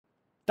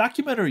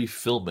Documentary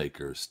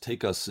filmmakers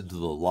take us into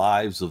the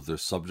lives of their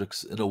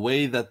subjects in a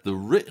way that the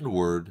written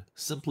word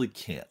simply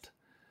can't.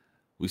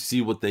 We see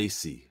what they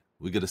see.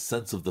 We get a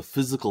sense of the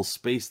physical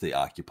space they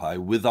occupy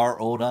with our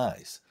own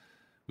eyes.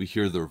 We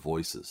hear their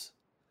voices.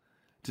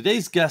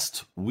 Today's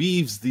guest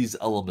weaves these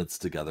elements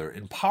together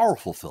in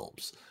powerful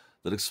films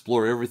that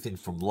explore everything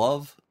from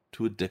love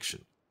to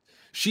addiction.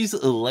 She's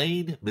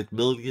Elaine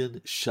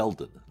McMillan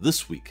Sheldon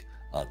this week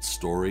on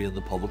Story in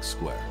the Public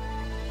Square.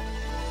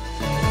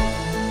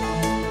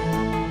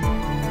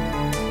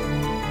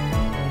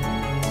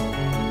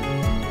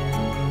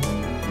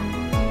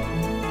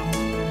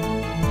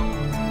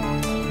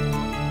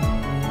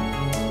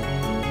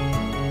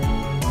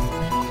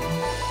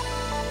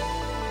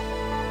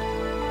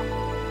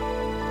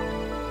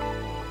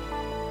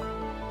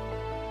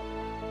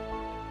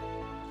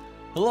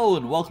 Hello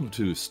and welcome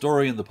to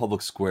Story in the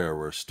Public Square,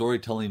 where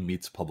storytelling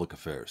meets public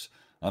affairs.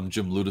 I'm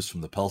Jim Ludis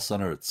from the Pell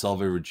Center at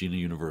Salve Regina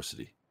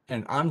University.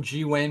 And I'm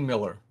G. Wayne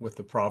Miller with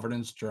the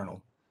Providence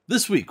Journal.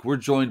 This week, we're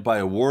joined by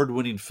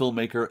award-winning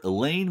filmmaker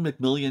Elaine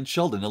McMillan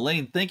Sheldon.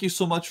 Elaine, thank you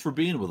so much for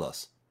being with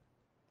us.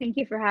 Thank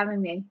you for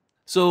having me.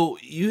 So,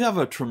 you have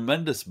a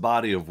tremendous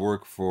body of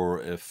work for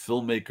a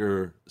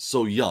filmmaker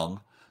so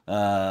young.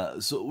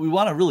 So we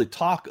want to really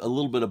talk a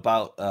little bit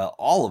about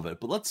all of it,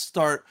 but let's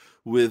start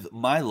with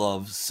My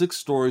Love, 6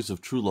 Stories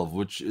of True Love,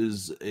 which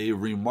is a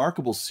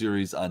remarkable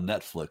series on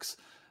Netflix.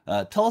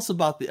 Tell us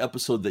about the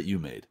episode that you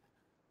made.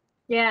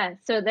 Yeah,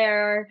 so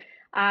there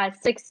are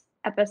 6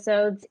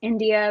 episodes: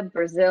 India,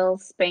 Brazil,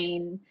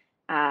 Spain,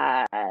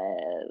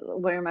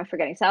 where am I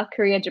forgetting? South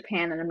Korea,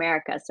 Japan, and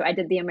America. So I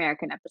did the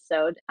American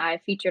episode. I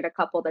featured a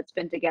couple that's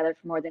been together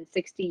for more than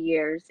 60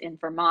 years in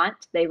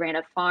Vermont. They ran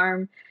a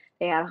farm.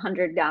 They had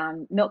 100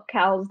 milk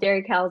cows,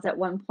 dairy cows at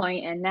one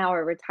point, and now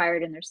are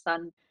retired, and their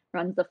son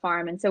runs the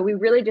farm. And so we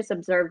really just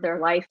observed their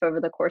life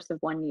over the course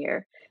of 1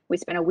 year. We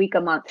spent a week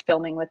a month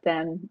filming with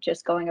them,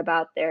 just going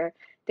about their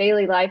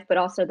daily life, but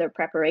also their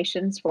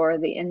preparations for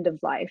the end of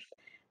life.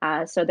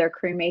 So their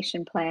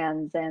cremation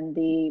plans and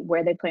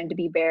where they plan to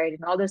be buried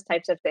and all those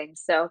types of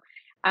things. So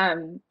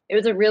it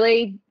was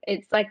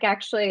it's like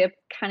actually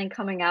kind of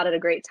coming out at a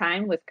great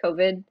time with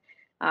COVID.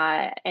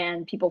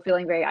 And people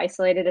feeling very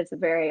isolated. It's a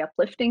very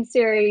uplifting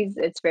series.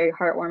 It's very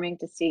heartwarming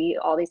to see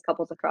all these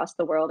couples across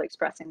the world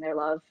expressing their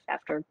love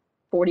after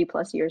 40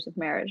 plus years of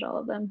marriage, all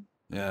of them.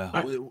 Yeah.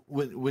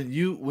 When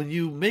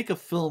you make a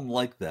film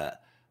like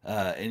that,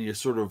 and you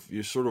sort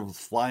of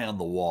fly on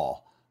the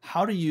wall,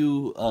 how do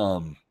you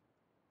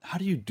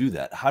do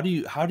that? How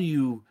do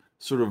you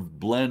sort of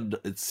blend,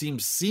 it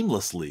seems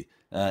seamlessly,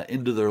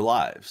 into their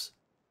lives?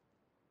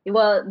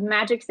 Well,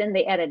 magic's in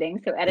the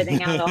editing, so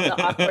editing out all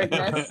the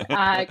awkwardness,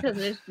 because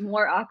there's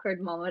more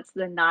awkward moments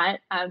than not.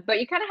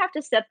 But you kind of have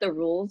to set the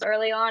rules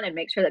early on and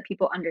make sure that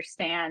people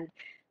understand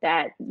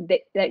that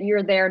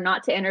you're there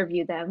not to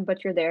interview them,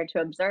 but you're there to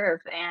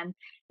observe. And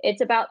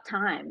it's about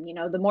time. You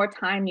know, the more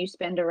time you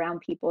spend around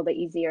people, the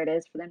easier it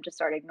is for them to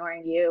start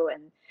ignoring you,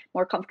 and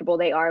more comfortable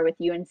they are with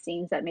you in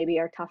scenes that maybe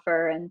are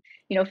tougher. And,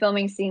 you know,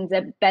 filming scenes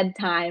at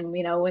bedtime,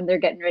 you know, when they're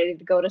getting ready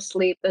to go to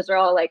sleep, those are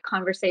all like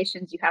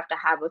conversations you have to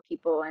have with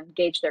people and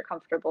gauge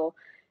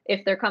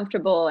if they're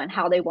comfortable and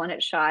how they want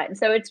it shot. And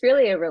so it's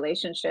really a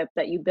relationship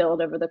that you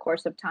build over the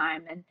course of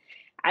time. And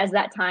as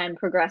that time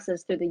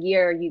progresses through the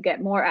year, you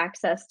get more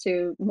access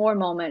to more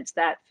moments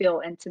that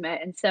feel intimate.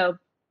 And so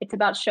it's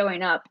about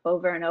showing up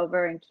over and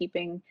over and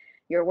keeping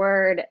your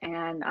word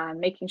and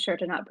making sure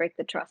to not break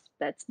the trust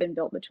that's been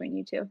built between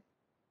you two.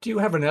 Do you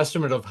have an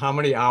estimate of how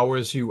many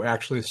hours you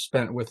actually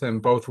spent with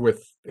them, both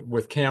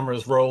with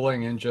cameras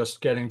rolling and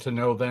just getting to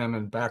know them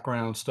and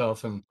background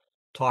stuff and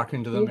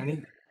talking to them? Yeah.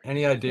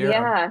 Any idea?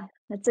 Yeah,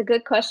 that's a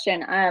good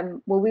question.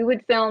 Well, we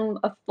would film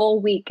a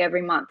full week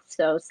every month,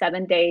 so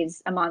 7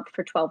 days a month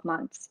for 12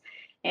 months.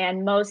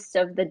 And most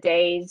of the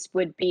days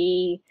would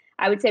be,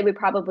 I would say we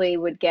probably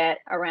would get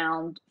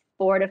around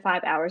 4 to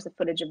 5 hours of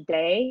footage a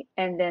day.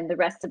 And then the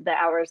rest of the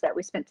hours that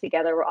we spent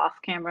together were off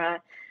camera.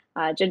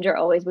 Ginger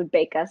always would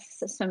bake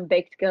us some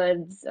baked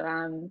goods.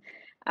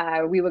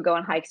 We would go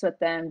on hikes with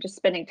them, just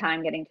spending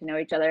time getting to know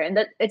each other. And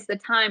it's the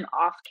time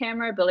off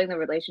camera, building the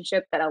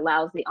relationship, that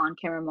allows the on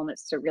camera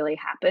moments to really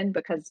happen,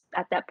 because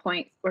at that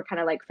point we're kind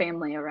of like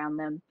family around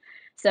them.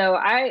 So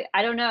I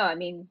don't know. I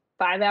mean,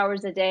 5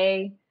 hours a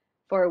day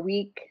for a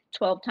week,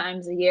 12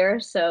 times a year.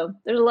 So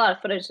there's a lot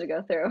of footage to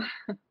go through.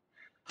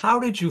 How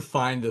did you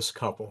find this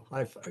couple?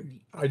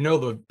 I know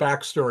the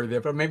backstory there,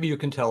 but maybe you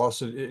can tell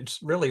us.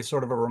 It's really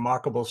sort of a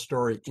remarkable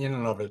story in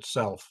and of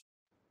itself.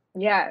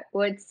 Yeah,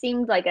 well, it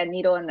seemed like a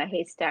needle in the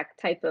haystack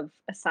type of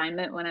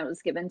assignment when it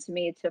was given to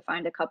me to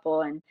find a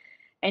couple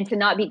and to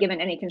not be given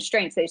any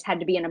constraints. They just had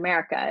to be in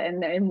America.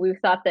 And we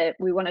thought that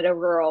we wanted a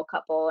rural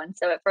couple. And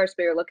so at first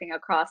we were looking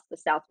across the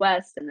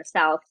Southwest and the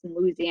South and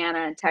Louisiana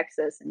and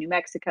Texas and New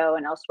Mexico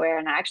and elsewhere.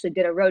 And I actually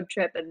did a road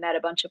trip and met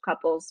a bunch of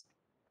couples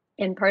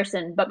in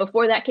person. But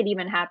before that could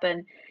even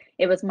happen,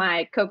 it was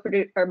my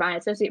co-producer or my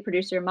associate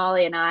producer,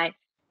 Molly, and I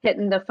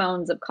hitting the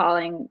phones of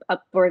calling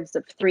upwards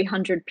of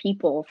 300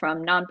 people,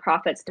 from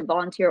nonprofits to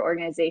volunteer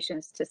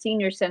organizations to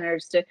senior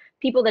centers to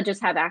people that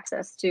just have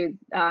access to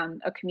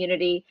a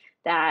community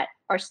that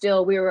are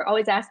still, we were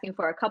always asking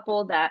for a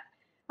couple that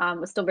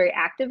was still very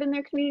active in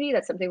their community.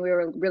 That's something we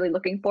were really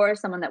looking for,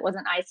 someone that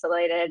wasn't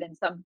isolated, and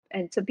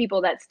some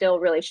people that still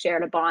really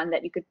shared a bond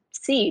that you could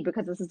see,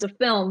 because this is a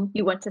film,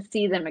 you want to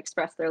see them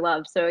express their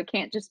love. So it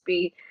can't just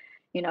be,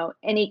 you know,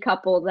 any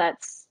couple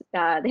that's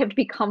they have to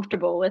be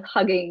comfortable with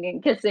hugging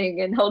and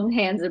kissing and holding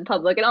hands in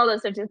public and all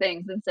those sorts of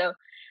things. And so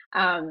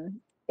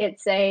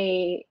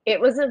it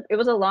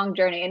was a long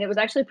journey, and it was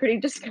actually pretty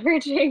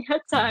discouraging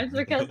at times,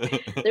 because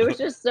there was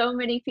just so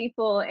many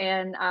people.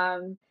 And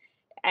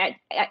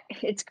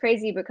it's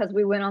crazy, because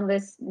we went on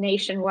this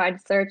nationwide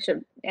search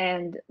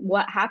and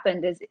what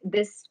happened is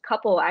this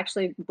couple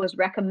actually was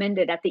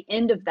recommended at the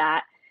end of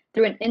that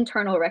through an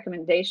internal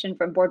recommendation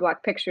from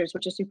Boardwalk Pictures,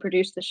 which is who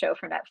produced the show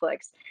for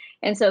Netflix.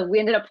 And so we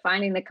ended up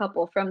finding the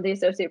couple from the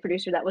associate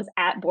producer that was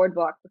at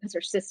Boardwalk, because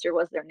her sister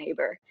was their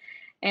neighbor.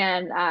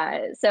 And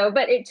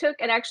but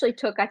it actually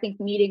took, I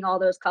think, meeting all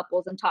those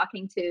couples and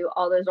talking to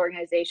all those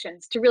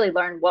organizations to really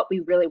learn what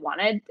we really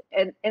wanted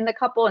in the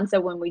couple. And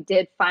so when we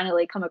did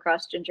finally come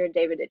across Ginger and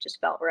David, it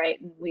just felt right.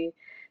 And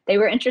they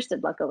were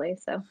interested, luckily.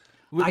 So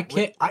I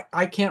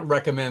can't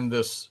recommend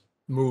this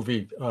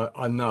movie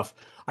enough.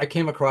 I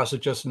came across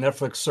it just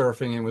Netflix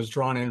surfing and was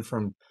drawn in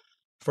from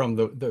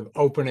the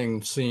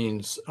opening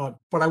scenes.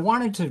 But I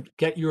wanted to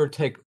get your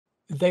take.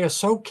 They are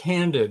so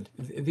candid.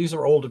 These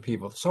are older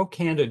people, so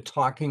candid,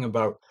 talking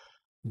about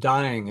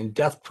dying and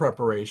death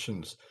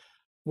preparations.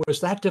 Was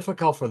that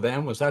difficult for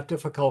them? Was that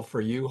difficult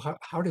for you?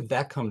 How did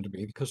that come to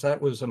be? Because that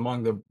was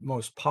among the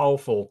most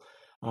powerful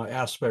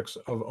aspects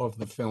of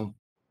the film.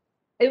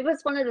 it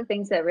was one of the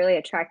things that really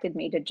attracted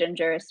me to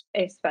Ginger,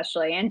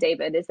 especially, and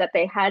David, is that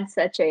they had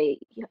such a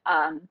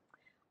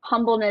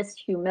humbleness,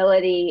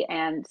 humility,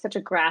 and such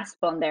a grasp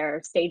on their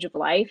stage of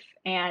life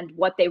and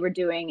what they were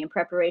doing in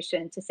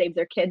preparation to save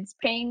their kids'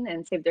 pain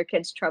and save their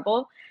kids'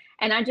 trouble.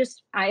 And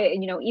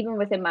even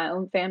within my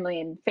own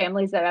family and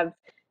families that I've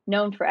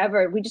known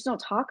forever, we just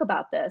don't talk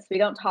about this. We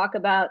don't talk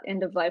about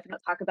end of life. We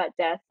don't talk about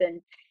death.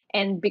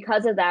 And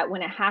because of that,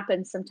 when it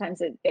happens,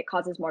 sometimes it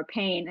causes more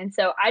pain. And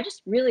so I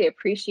just really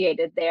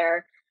appreciated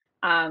their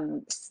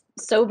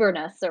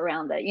soberness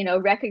around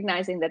it,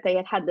 recognizing that they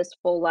had had this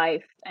full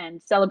life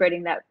and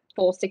celebrating that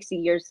full 60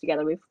 years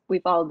together. We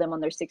followed them on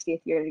their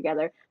 60th year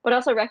together, but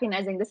also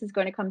recognizing this is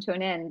going to come to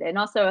an end, and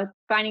also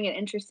finding it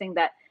interesting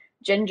that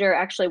Ginger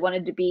actually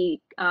wanted to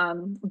be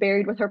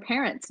buried with her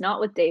parents,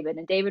 not with David,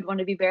 and David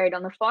wanted to be buried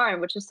on the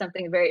farm, which is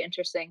something very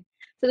interesting.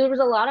 So there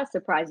was a lot of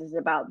surprises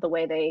about the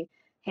way they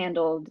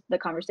handled the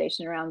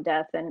conversation around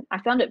death, and I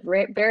found it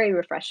very, very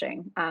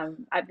refreshing.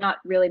 I've not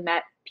really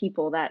met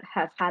people that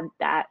have had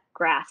that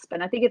grasp,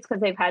 and I think it's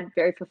because they've had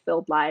very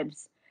fulfilled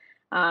lives,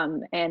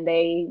 and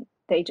they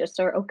just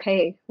are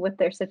okay with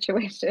their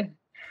situation.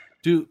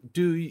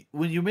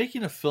 When you're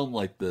making a film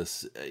like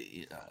this,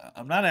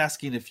 I'm not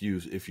asking if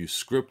you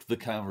script the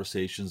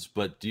conversations,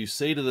 but do you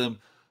say to them,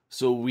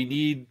 so we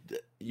need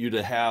you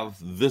to have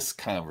this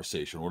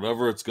conversation,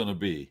 whatever it's going to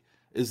be?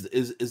 Is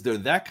there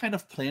that kind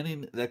of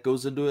planning that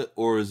goes into it,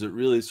 or is it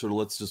really sort of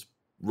let's just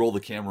roll the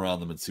camera on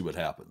them and see what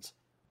happens?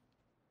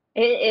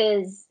 It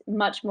is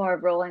much more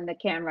of rolling the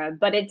camera,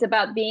 but it's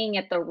about being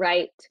at the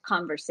right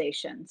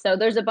conversation. So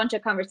there's a bunch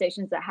of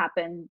conversations that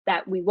happen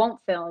that we won't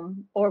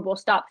film, or we'll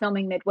stop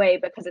filming midway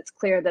because it's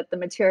clear that the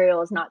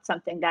material is not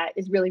something that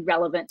is really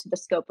relevant to the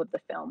scope of the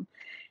film.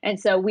 And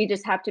so we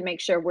just have to make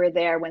sure we're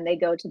there when they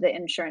go to the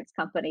insurance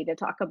company to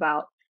talk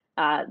about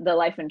the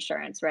life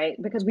insurance, right?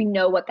 Because we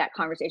know what that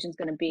conversation is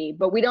going to be,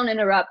 but we don't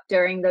interrupt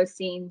during those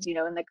scenes. In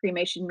the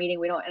cremation meeting,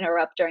 we don't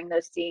interrupt during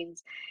those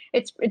scenes.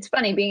 It's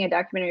funny, being a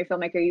documentary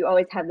filmmaker, you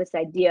always have this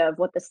idea of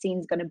what the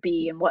scene's going to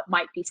be and what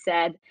might be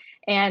said,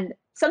 and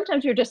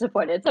sometimes you're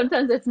disappointed.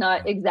 Sometimes it's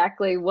not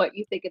exactly what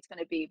you think it's going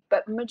to be,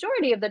 but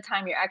majority of the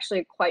time you're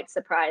actually quite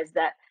surprised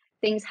that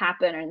things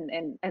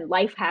happen and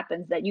life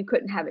happens that you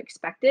couldn't have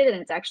expected, and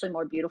it's actually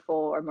more beautiful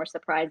or more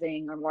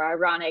surprising or more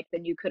ironic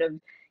than you could have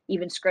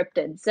even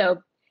scripted.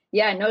 So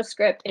yeah, no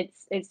script.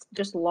 It's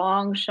just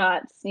long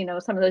shots.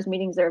 Some of those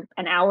meetings are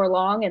an hour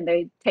long, and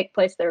they take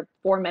place, they're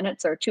 4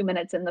 minutes or 2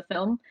 minutes in the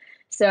film.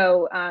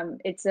 So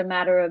it's a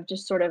matter of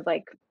just sort of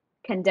like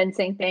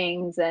condensing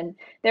things, and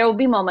there will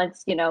be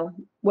moments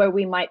where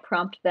we might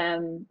prompt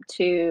them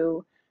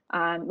to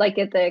like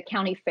at the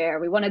county fair,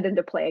 we wanted them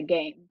to play a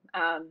game.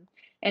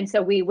 And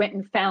so we went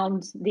and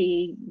found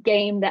the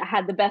game that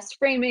had the best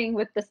framing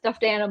with the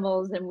stuffed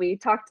animals. And we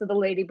talked to the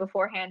lady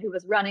beforehand who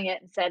was running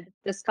it and said,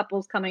 this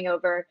couple's coming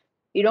over.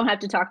 You don't have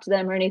to talk to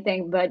them or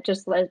anything, but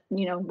just we're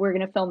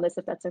going to film this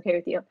if that's okay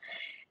with you.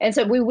 And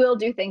so we will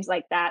do things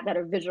like that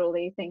are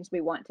visually things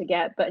we want to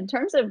get. But in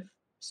terms of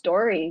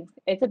story,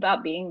 it's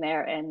about being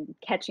there and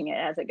catching it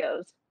as it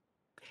goes.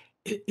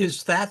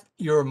 Is that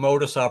your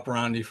modus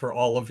operandi for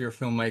all of your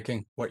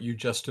filmmaking, what you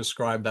just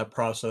described, that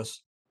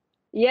process?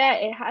 Yeah,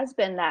 it has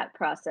been that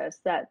process,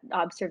 that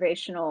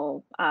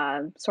observational,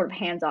 sort of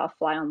hands-off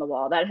fly on the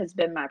wall. That has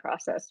been my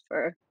process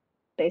for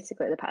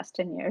basically the past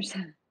 10 years.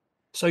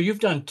 So you've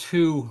done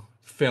two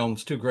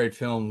films, two great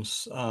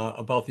films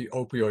about the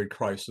opioid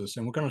crisis,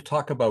 and we're going to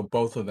talk about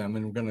both of them,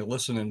 and we're going to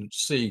listen and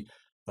see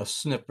a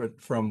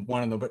snippet from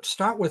one of them. But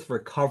start with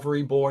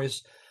Recovery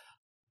Boys.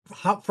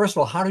 First of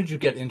all, how did you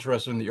get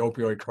interested in the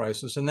opioid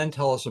crisis? And then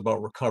tell us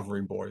about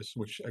Recovery Boys,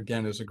 which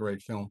again is a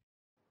great film.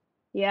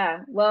 Yeah,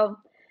 well,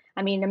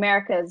 I mean,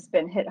 America has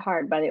been hit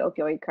hard by the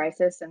opioid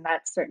crisis, and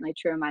that's certainly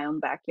true in my own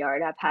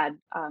backyard. I've had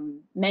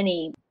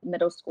many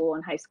middle school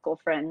and high school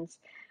friends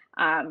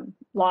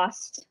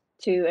lost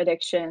to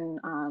addiction,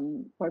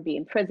 or be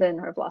in prison,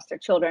 or have lost their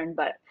children,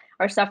 but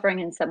are suffering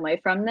in some way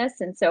from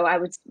this. And so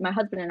my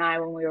husband and I,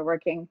 when we were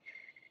working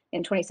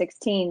in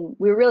 2016,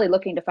 we were really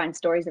looking to find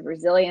stories of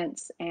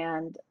resilience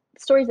and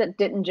stories that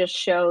didn't just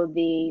show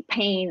the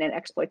pain and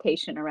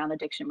exploitation around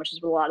addiction, which is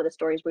a lot of the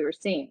stories we were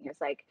seeing.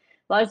 It's like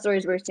a lot of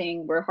stories we were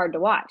seeing were hard to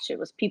watch. It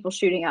was people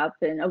shooting up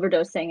and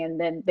overdosing, and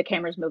then the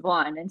cameras move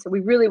on. And so we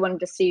really wanted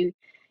to see,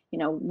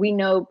 we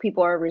know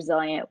people are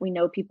resilient. We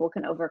know people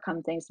can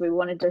overcome things. So we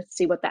wanted to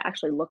see what that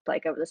actually looked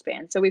like over the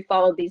span. So we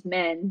followed these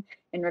men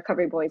in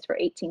Recovery Boys for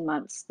 18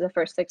 months. The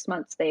first 6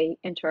 months they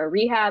enter a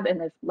rehab,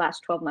 and the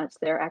last 12 months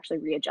they're actually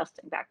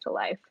readjusting back to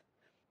life.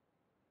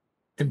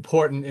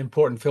 Important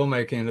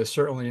filmmaking is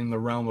certainly in the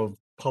realm of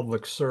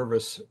public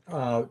service.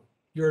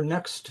 Your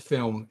next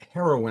film,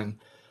 Heroine,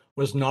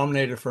 was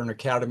nominated for an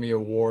Academy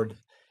Award.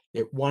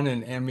 It won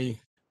an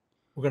Emmy.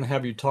 We're going to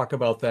have you talk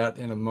about that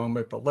in a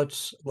moment, but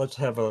let's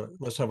have a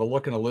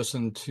look and a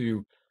listen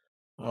to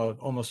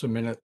almost a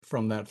minute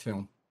from that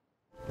film.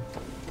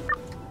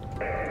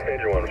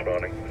 Danger one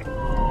responding.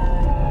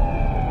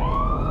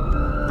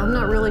 I'm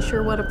not really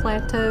sure what a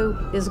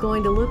plateau is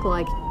going to look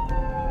like.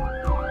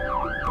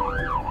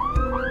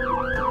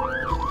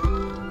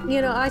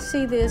 You know, I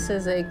see this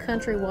as a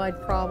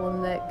countrywide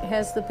problem that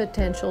has the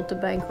potential to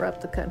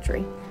bankrupt the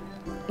country.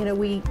 You know,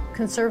 we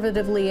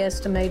conservatively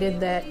estimated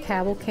that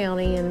Cabell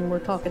County, and we're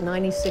talking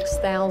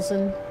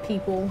 96,000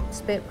 people,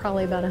 spent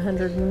probably about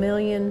 $100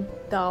 million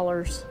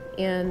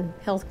in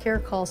health care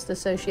costs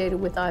associated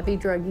with IV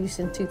drug use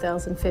in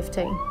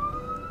 2015.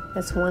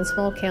 That's one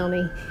small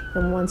county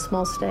and one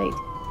small state.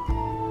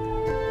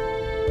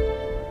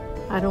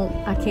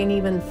 I can't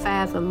even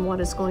fathom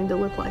what it's going to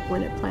look like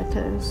when it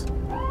plateaus.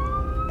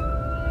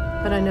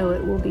 But I know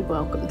it will be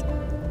welcomed.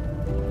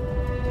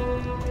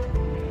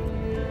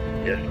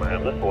 Yes,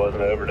 ma'am. This was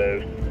an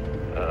overdose.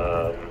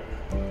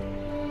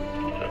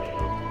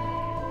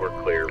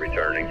 We're clear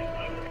returning.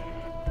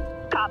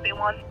 Copy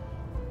one.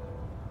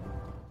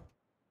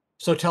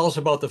 So tell us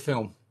about the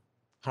film,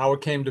 how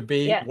it came to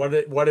be, Yeah.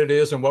 what it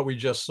is, and what we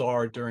just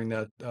saw during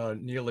that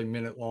nearly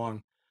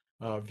minute-long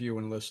view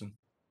and listen.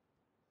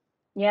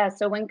 Yeah,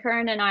 so when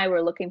Kern and I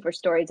were looking for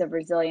stories of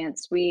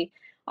resilience, we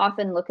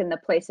often look in the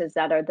places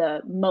that are the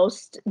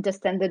most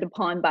descended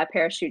upon by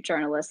parachute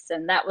journalists.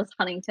 And that was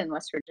Huntington,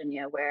 West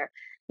Virginia, where,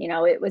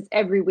 it was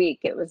every week,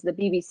 it was the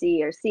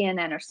BBC or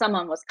CNN or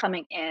someone was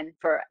coming in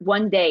for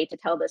one day to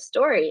tell this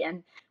story.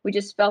 And we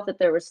just felt that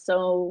there was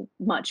so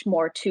much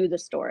more to the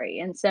story.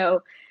 And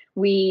so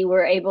we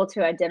were able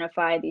to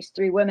identify these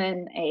three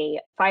women: a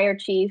fire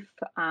chief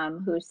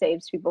who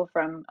saves people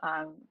from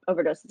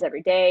overdoses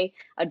every day,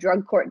 a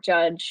drug court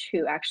judge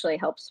who actually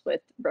helps with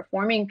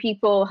reforming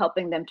people,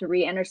 helping them to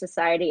re-enter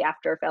society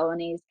after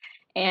felonies,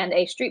 and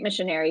a street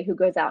missionary who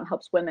goes out and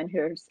helps women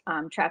who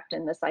are trapped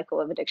in the cycle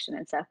of addiction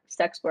and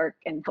sex work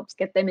and helps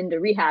get them into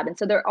rehab. And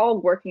so they're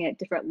all working at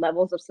different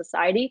levels of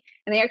society,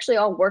 and they actually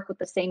all work with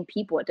the same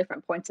people at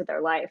different points of their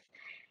life.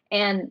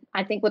 And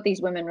I think what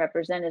these women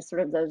represent is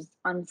sort of those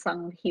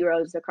unsung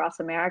heroes across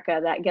America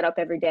that get up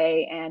every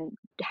day and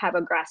have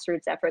a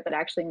grassroots effort that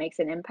actually makes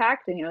an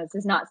impact. And, this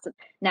is not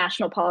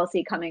national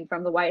policy coming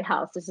from the White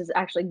House. This is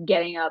actually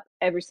getting up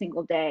every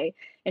single day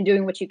and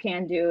doing what you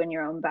can do in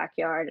your own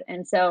backyard.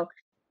 And so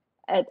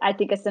I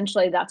think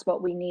essentially that's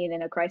what we need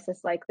in a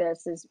crisis like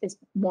this is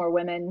more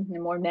women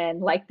and more men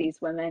like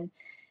these women.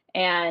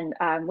 And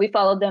we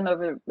followed them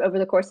over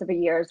the course of a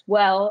year as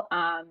well.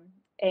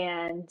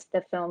 And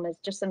the film is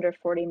just under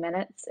 40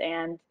 minutes,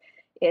 and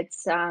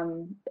it's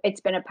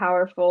been a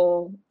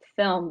powerful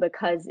film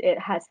because it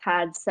has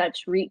had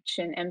such reach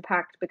and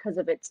impact because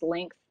of its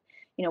length.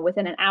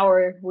 Within an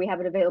hour, we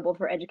have it available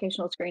for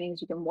educational screenings.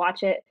 You can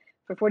watch it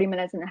for 40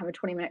 minutes and have a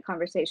 20-minute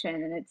conversation,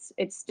 and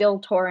it's still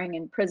touring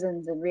in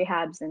prisons and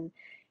rehabs, and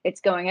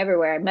it's going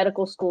everywhere.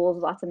 Medical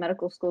schools, lots of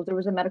medical schools. There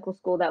was a medical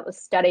school that was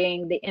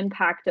studying the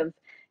impact of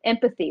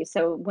empathy.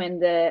 So when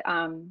the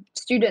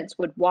students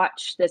would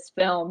watch this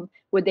film,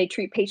 would they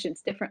treat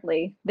patients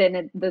differently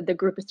than the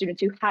group of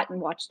students who hadn't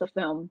watched the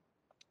film?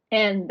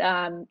 And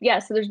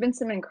so there's been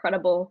some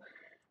incredible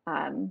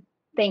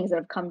things that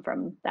have come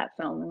from that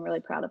film. I'm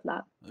really proud of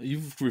that.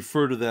 You've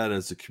referred to that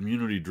as a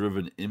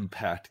community-driven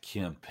impact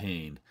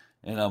campaign,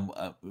 and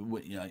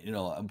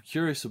I'm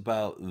curious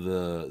about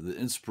the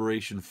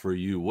inspiration for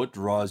you. What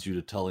draws you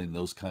to telling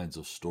those kinds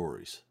of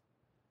stories?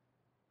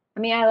 I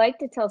mean, I like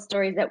to tell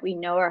stories that we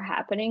know are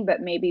happening,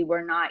 but maybe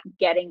we're not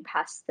getting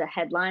past the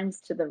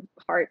headlines to the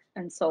heart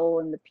and soul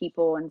and the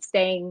people and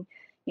staying,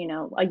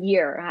 a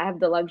year. I have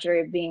the luxury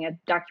of being a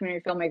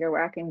documentary filmmaker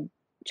where I can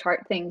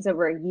chart things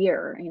over a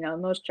year.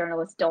 Most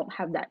journalists don't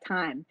have that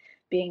time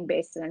being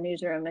based in a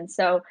newsroom. And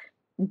so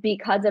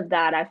because of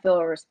that, I feel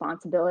a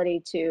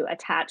responsibility to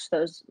attach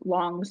those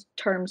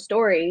long-term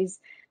stories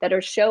that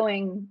are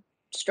showing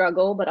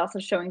struggle, but also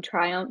showing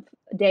triumph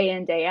day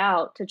in, day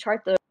out, to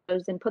chart those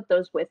and put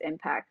those with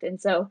impact. And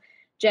so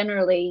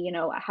generally,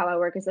 how I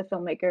work as a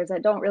filmmaker is I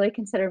don't really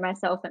consider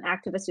myself an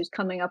activist who's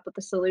coming up with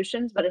the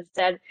solutions, but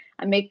instead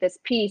I make this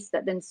piece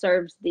that then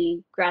serves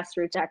the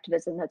grassroots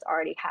activism that's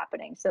already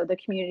happening. So the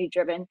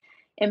community-driven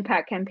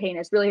impact campaign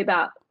is really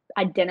about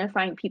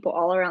identifying people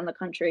all around the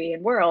country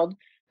and world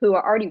who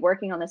are already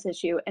working on this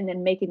issue and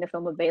then making the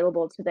film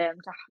available to them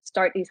to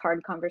start these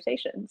hard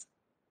conversations.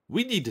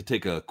 We need to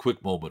take a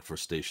quick moment for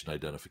station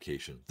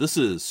identification. This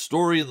is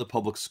Story in the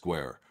Public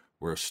Square,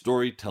 where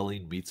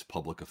storytelling meets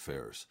public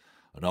affairs.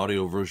 An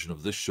audio version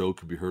of this show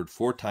can be heard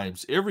 4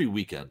 times every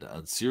weekend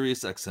on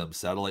SiriusXM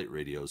satellite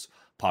radio's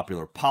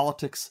popular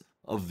Politics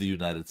of the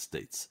United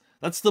States.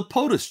 That's the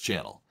POTUS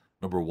channel,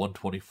 number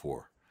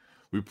 124.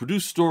 We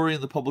produce Story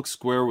in the Public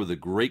Square with a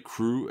great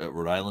crew at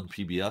Rhode Island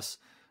PBS,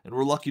 and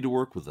we're lucky to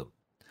work with them.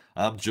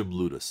 I'm Jim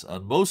Ludis.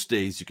 On most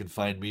days, you can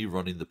find me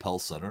running the Pell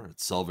Center at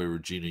Salve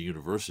Regina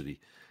University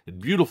in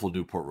beautiful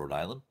Newport, Rhode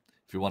Island.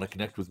 If you want to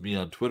connect with me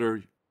on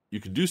Twitter, you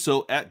can do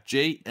so at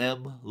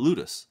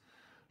JMLudis.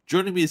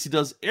 Joining me as he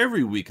does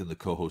every week in the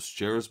co-host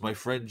chair is my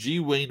friend G.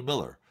 Wayne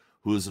Miller,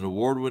 who is an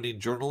award-winning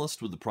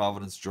journalist with the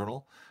Providence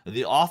Journal and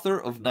the author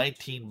of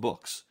 19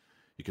 books.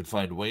 You can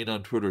find Wayne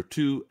on Twitter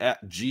too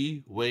at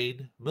G.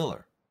 Wayne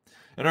Miller.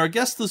 And our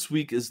guest this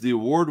week is the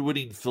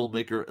award-winning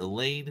filmmaker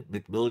Elaine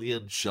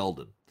McMillan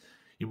Sheldon.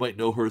 You might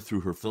know her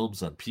through her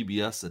films on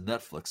PBS and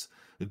Netflix,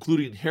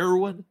 including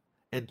Heroine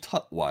and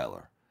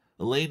Tutwiler.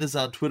 Elaine is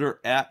on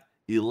Twitter at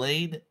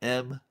Elaine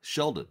M.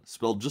 Sheldon,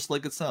 spelled just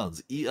like it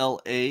sounds,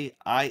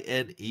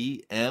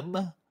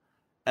 ELAINEMSHELDON.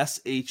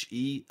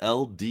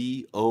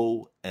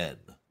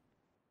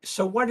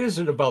 So what is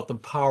it about the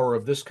power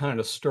of this kind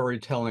of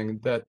storytelling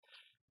that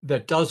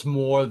does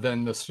more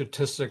than the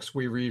statistics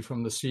we read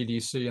from the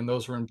CDC, and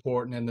those are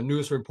important, and the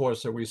news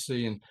reports that we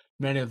see, and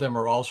many of them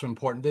are also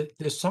important.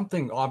 There's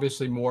something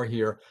obviously more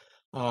here,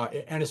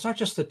 and it's not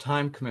just the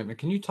time commitment.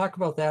 Can you talk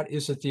about that?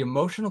 Is it the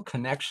emotional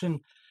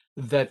connection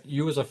that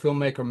you as a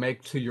filmmaker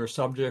make to your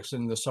subjects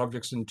and the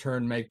subjects in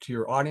turn make to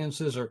your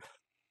audiences, or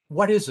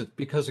what is it?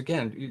 Because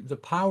again, the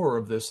power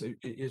of this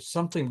is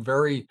something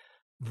very,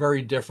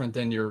 very different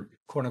than your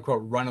quote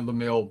unquote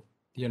run-of-the-mill,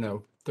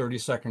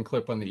 30-second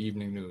clip on the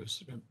evening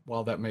news,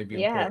 while that may be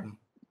Yeah. important.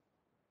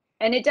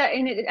 And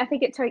I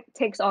think it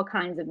takes all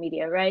kinds of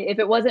media, right? If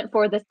it wasn't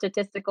for the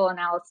statistical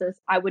analysis,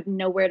 I wouldn't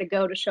know where to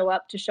go to show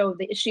up to show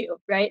the issue,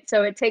 right?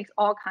 So it takes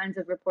all kinds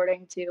of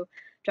reporting to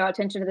draw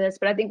attention to this.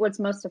 But I think what's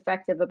most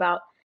effective about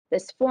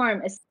this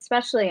form,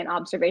 especially an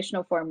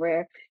observational form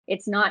where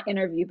it's not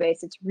interview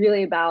based, it's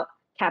really about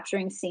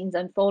capturing scenes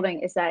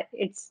unfolding, is that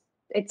it's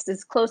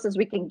as close as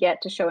we can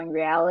get to showing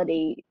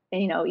reality.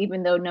 And,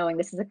 even though knowing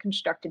this is a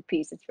constructed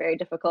piece, it's very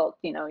difficult.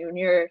 When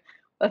you're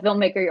a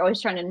filmmaker, you're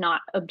always trying to not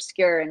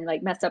obscure and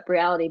like mess up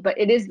reality, but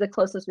it is the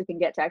closest we can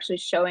get to actually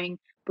showing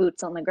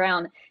boots on the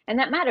ground. And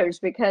that matters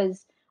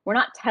because we're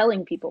not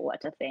telling people what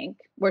to think.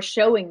 We're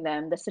showing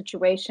them the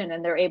situation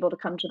and they're able to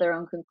come to their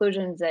own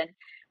conclusions, and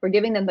we're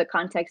giving them the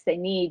context they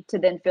need to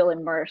then feel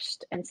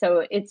immersed. And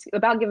so it's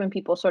about giving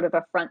people sort of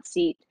a front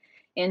seat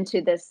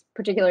into this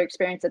particular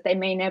experience that they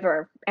may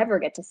never ever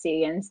get to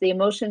see. And it's the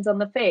emotions on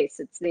the face,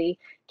 it's the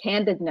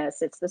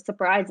candidness, it's the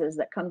surprises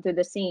that come through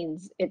the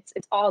scenes, it's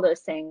all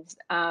those things.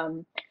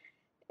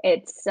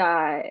 It's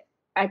at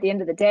the end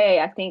of the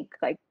day, I think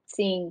like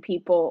seeing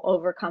people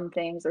overcome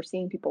things or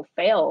seeing people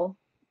fail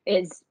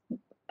is,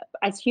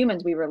 as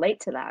humans, we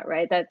relate to that,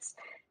 right?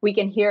 We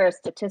can hear a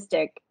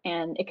statistic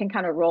and it can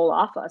kind of roll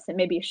off us. It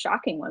may be a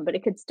shocking one, but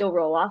it could still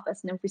roll off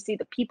us. And if we see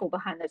the people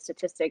behind those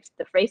statistics,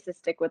 the faces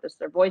stick with us,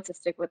 their voices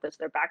stick with us,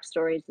 their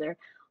backstories, their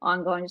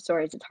ongoing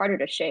stories, it's harder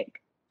to shake.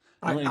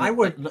 Go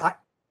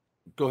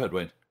ahead,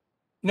 Wayne.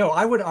 No,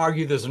 I would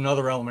argue there's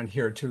another element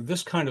here too.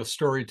 This kind of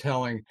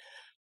storytelling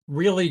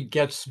really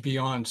gets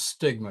beyond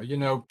stigma.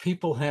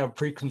 People have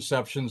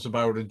preconceptions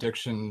about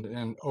addiction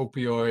and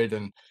opioid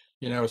and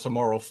it's a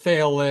moral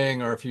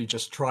failing, or if you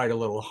just tried a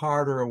little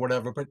harder or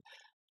whatever,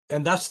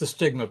 and that's the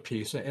stigma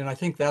piece. And I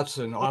think that's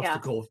an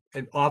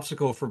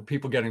obstacle for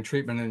people getting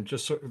treatment and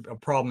just sort of a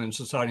problem in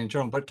society in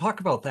general. But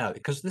talk about that,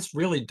 because this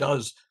really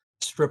does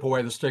strip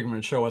away the stigma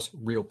and show us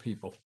real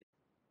people.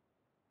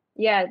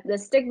 Yeah, the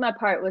stigma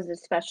part was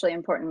especially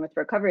important with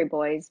Recovery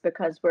Boys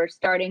because we're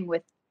starting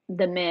with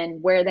the men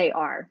where they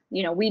are.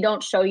 We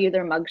don't show you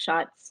their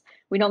mugshots.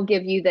 We don't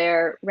give you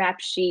their rap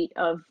sheet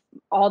of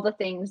all the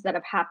things that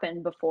have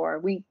happened before.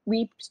 We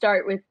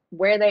start with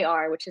where they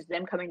are, which is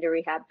them coming to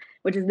rehab,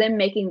 which is them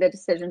making the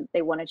decision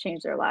they want to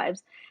change their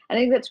lives. I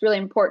think that's really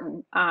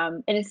important.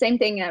 And the same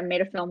thing, I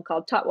made a film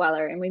called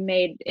Tutwiler, and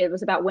it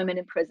was about women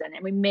in prison.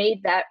 And we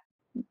made that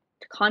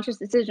conscious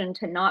decision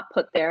to not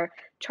put their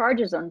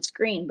charges on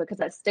screen because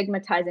that's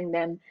stigmatizing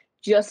them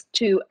just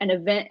to an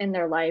event in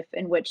their life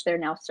in which they're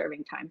now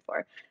serving time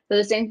for. So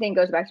the same thing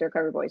goes back to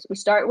Recovery Boys. We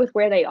start with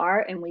where they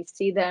are and we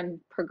see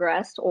them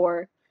progress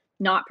or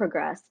not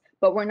progress,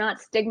 but we're not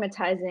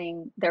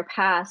stigmatizing their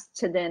past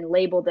to then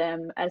label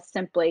them as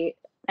simply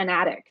an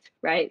addict,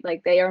 right?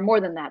 Like they are more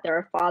than that. They're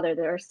a father,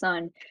 they're a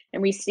son,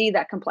 and we see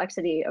that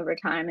complexity over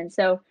time. And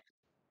so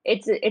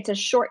it's a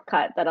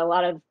shortcut that a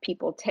lot of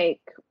people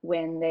take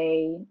when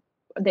they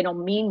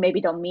don't mean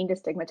to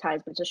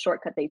stigmatize, but it's a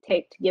shortcut they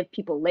take to give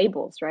people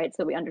labels, right?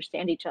 So we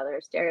understand each other,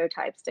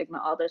 stereotypes,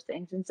 stigma, all those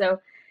things. And so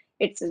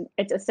it's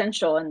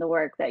essential in the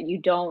work that you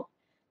don't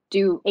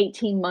do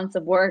 18 months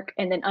of work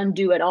and then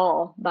undo it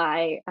all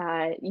by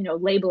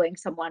labeling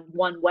someone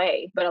one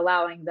way, but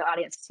allowing the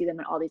audience to see them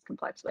in all these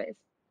complex ways.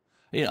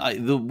 Yeah,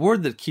 the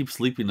word that keeps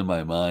leaping to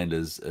my mind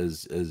as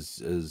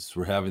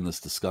we're having this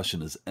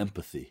discussion is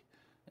empathy.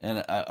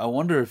 And I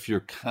wonder if you're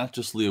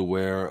consciously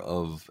aware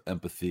of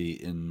empathy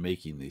in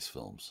making these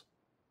films.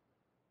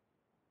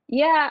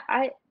 Yeah,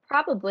 I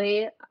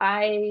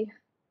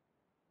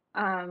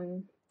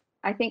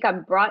think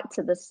I'm brought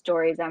to the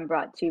stories I'm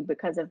brought to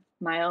because of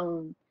my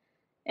own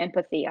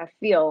empathy I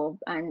feel,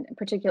 and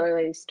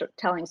particularly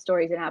telling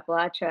stories in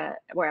Appalachia,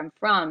 where I'm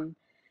from.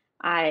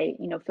 I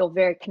feel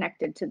very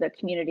connected to the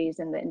communities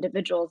and the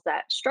individuals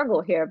that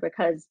struggle here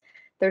because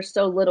there's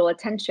so little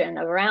attention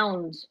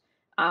around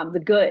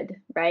the good,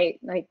 right?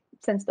 Like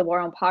since the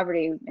war on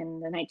poverty in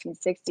the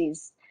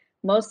 1960s,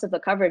 most of the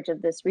coverage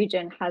of this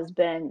region has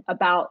been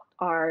about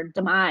our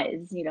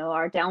demise,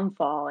 our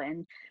downfall,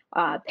 and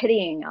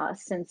pitying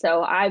us. And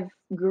so I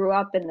grew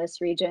up in this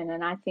region,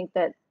 and I think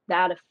that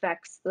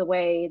affects the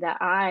way that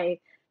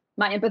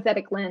my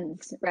empathetic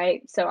lens,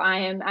 right? So I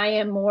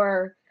am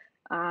more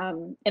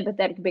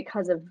empathetic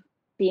because of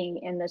being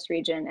in this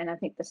region, and I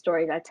think the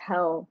stories I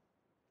tell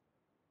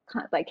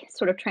like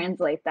sort of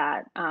translate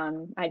that.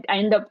 I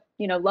end up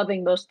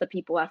loving most of the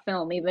people I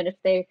film, even if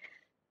they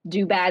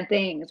do bad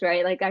things,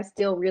 right? Like I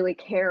still really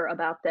care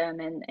about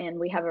them, and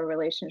we have a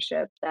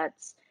relationship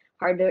that's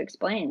hard to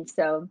explain.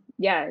 So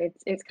yeah,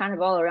 it's kind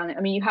of all around it.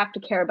 I mean, you have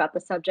to care about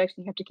the subjects,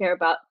 you have to care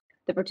about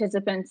the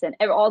participants and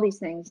all these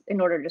things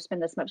in order to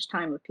spend this much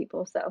time with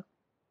people. So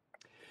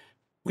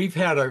we've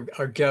had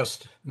a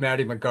guest,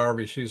 Maddie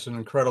McGarvey. She's an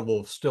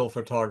incredible still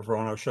photographer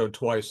on our show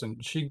twice,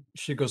 and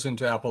she goes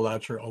into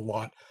Appalachia a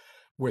lot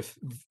with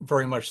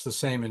very much the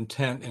same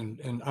intent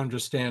and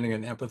understanding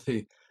and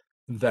empathy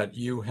that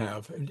you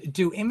have.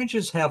 Do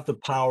images have the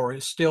power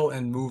still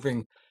in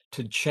moving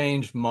to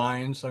change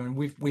minds? I mean,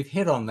 we've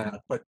hit on that,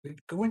 but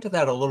go into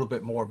that a little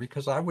bit more,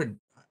 because I would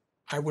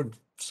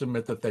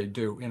submit that they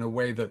do in a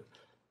way that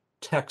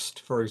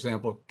text, for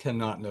example,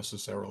 cannot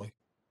necessarily.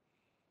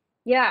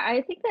 yeah,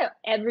 I think that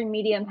every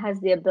medium has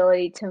the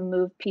ability to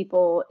move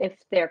people if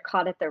they're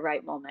caught at the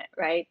right moment,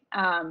 right?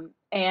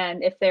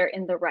 And if they're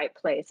in the right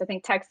place. I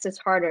think text is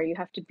harder. You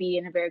have to be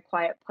in a very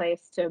quiet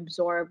place to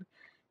absorb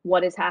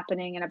what is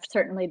happening. And I've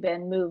certainly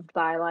been moved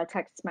by a lot of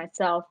texts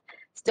myself.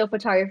 Still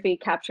photography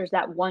captures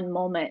that one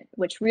moment,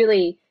 which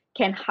really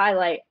can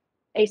highlight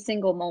a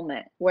single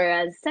moment,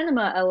 whereas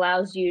cinema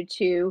allows you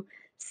to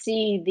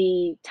see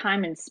the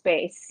time and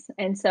space.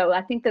 And so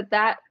I think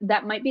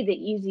that might be the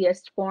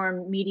easiest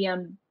form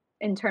medium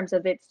in terms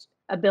of its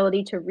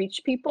ability to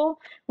reach people,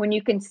 when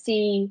you can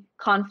see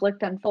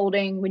conflict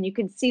unfolding, when you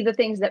can see the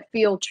things that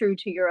feel true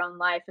to your own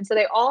life. And so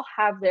they all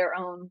have their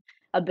own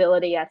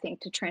ability, I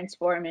think, to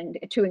transform and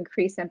to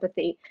increase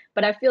empathy.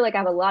 But I feel like I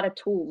have a lot of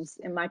tools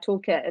in my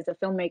toolkit as a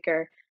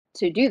filmmaker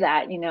to do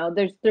that.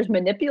 There's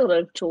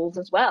manipulative tools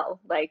as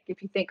well. Like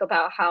if you think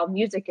about how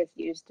music is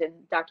used in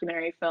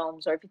documentary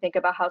films, or if you think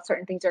about how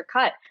certain things are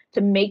cut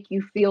to make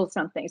you feel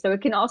something. So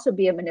it can also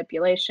be a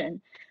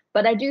manipulation.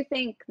 But I do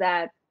think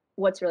that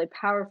what's really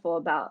powerful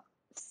about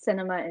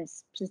cinema, and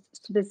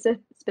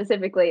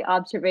specifically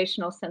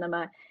observational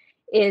cinema,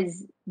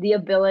 is the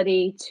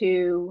ability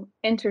to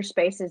enter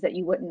spaces that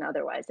you wouldn't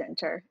otherwise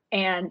enter.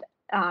 And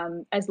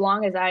as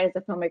long as I, as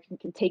a filmmaker,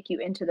 can take you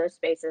into those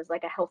spaces,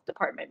 like a health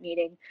department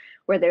meeting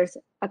where there's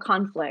a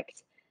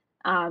conflict.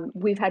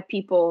 We've had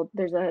people,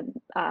 there's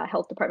a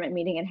health department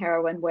meeting in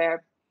Heroin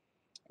where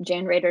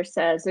Jan Rader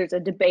says there's a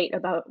debate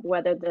about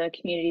whether the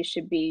community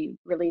should be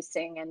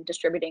releasing and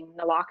distributing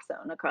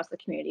naloxone across the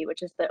community,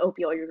 which is the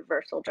opioid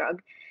reversal drug.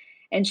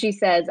 And she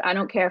says, I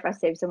don't care if I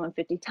save someone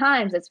 50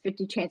 times, that's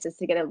 50 chances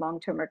to get a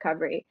long-term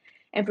recovery.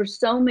 And for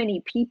so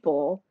many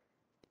people,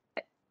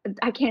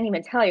 I can't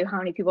even tell you how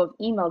many people have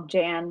emailed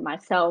Jan,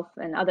 myself,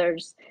 and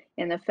others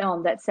in the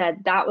film that said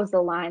that was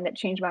the line that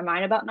changed my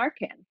mind about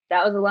Narcan.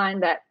 That was the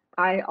line that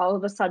I all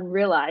of a sudden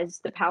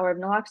realized the power of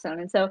naloxone.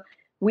 And so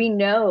we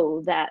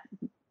know that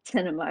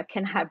cinema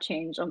can have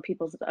change on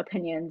people's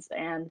opinions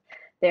and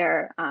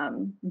their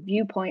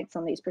viewpoints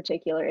on these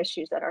particular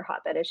issues that are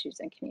hotbed issues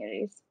in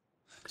communities.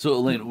 So,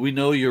 Elaine, we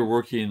know you're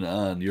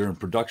in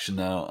production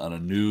now on a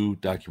new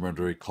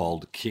documentary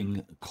called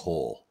King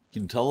Cole.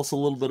 Can you tell us a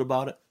little bit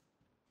about it?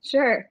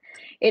 Sure.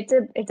 It's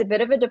a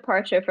bit of a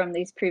departure from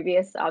these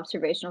previous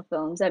observational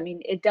films. I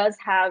mean, it does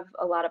have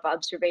a lot of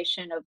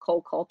observation of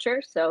coal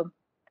culture. So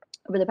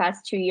over the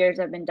past 2 years,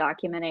 I've been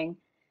documenting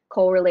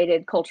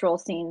coal-related cultural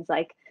scenes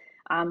like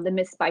the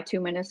Miss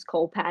Bituminous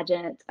coal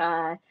pageant,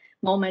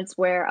 moments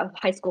where a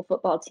high school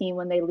football team,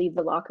 when they leave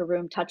the locker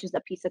room, touches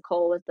a piece of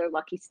coal as their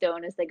lucky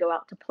stone as they go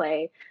out to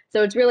play.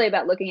 So it's really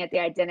about looking at the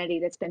identity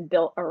that's been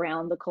built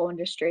around the coal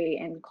industry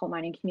and coal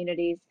mining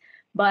communities.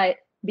 But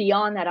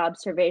beyond that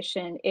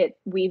observation, it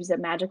weaves a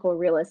magical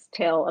realist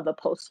tale of a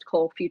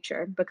post-coal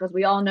future, because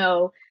we all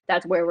know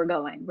that's where we're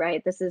going,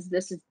 right? This is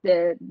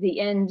the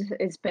end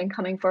has been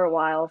coming for a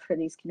while for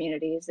these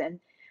communities, and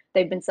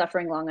they've been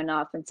suffering long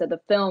enough. And so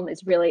the film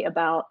is really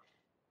about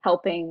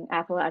helping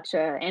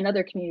Appalachia and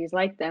other communities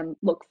like them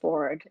look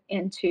forward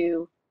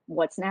into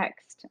what's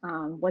next.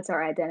 What's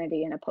our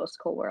identity in a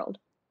post-coal world?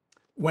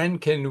 When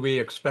can we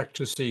expect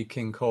to see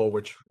King Coal,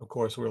 which of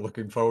course we're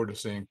looking forward to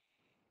seeing?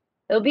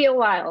 It'll be a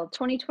while.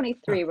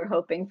 2023, we're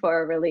hoping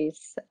for a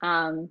release.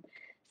 So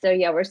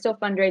yeah, we're still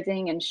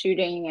fundraising and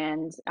shooting,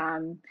 and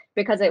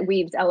because it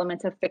weaves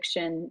elements of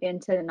fiction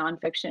into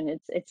nonfiction,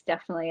 it's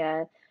definitely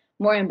a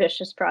more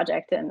ambitious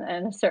project in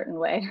a certain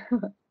way.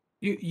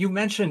 You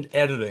mentioned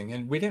editing,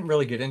 and we didn't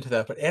really get into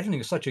that, but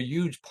editing is such a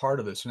huge part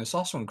of this, and it's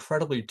also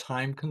incredibly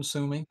time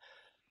consuming.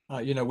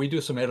 We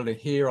do some editing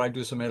here. I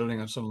do some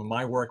editing on some of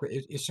my work.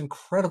 It's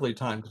incredibly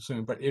time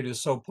consuming, but it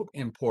is so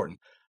important.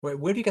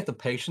 Where do you get the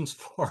patience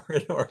for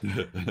it? Or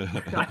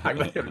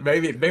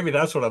maybe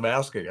that's what I'm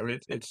asking. I mean,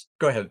 it's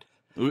go ahead.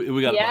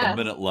 We got about Yeah. a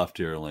minute left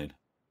here, Elaine.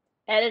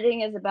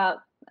 Editing is about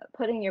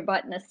putting your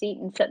butt in a seat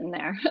and sitting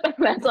there.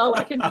 That's all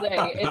I can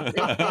say. It's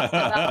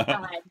about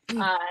time,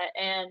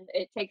 and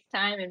it takes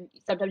time. And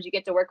sometimes you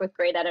get to work with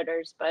great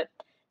editors, but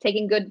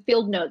taking good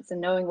field notes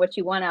and knowing what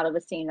you want out of a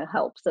scene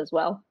helps as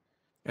well.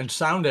 And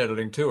sound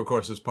editing too, of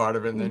course, is part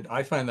of it. And then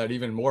I find that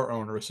even more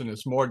onerous, and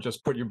it's more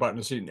just put your butt in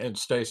the seat and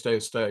stay,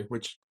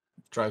 which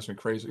drives me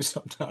crazy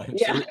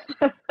sometimes. Yeah.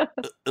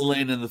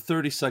 Elaine, in the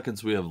 30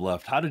 seconds we have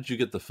left, how did you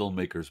get the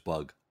filmmaker's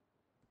bug?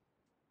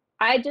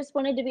 I just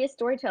wanted to be a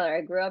storyteller.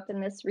 I grew up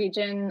in this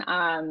region.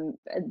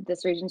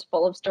 This region's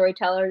full of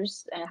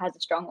storytellers and it has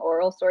a strong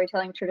oral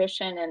storytelling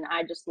tradition. And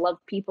I just love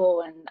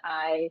people, and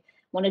I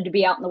wanted to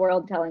be out in the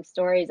world telling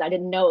stories. I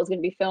didn't know it was going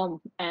to be film,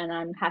 and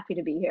I'm happy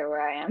to be here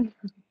where I am.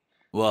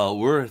 Well,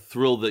 we're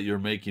thrilled that you're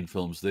making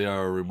films. They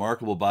are a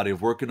remarkable body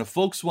of work. And if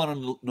folks want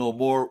to know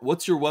more,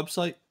 what's your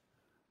website?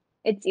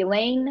 It's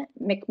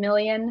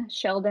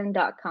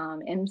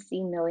ElaineMcMillionSheldon.com,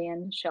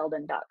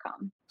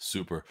 McMillionSheldon.com.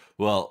 Super.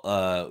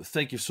 Well,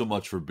 thank you so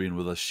much for being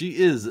with us. She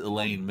is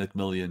Elaine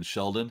McMillion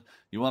Sheldon.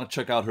 You want to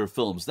check out her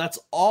films. That's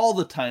all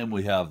the time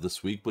we have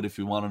this week, but if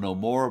you want to know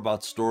more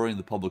about Story in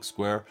the Public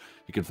Square,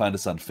 you can find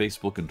us on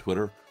Facebook and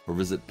Twitter, or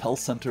visit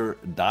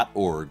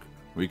pellcenter.org,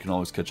 where you can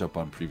always catch up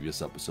on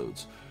previous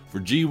episodes. For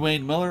G.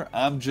 Wayne Miller,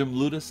 I'm Jim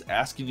Ludis,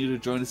 asking you to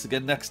join us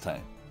again next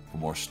time for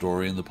more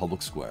Story in the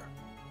Public Square.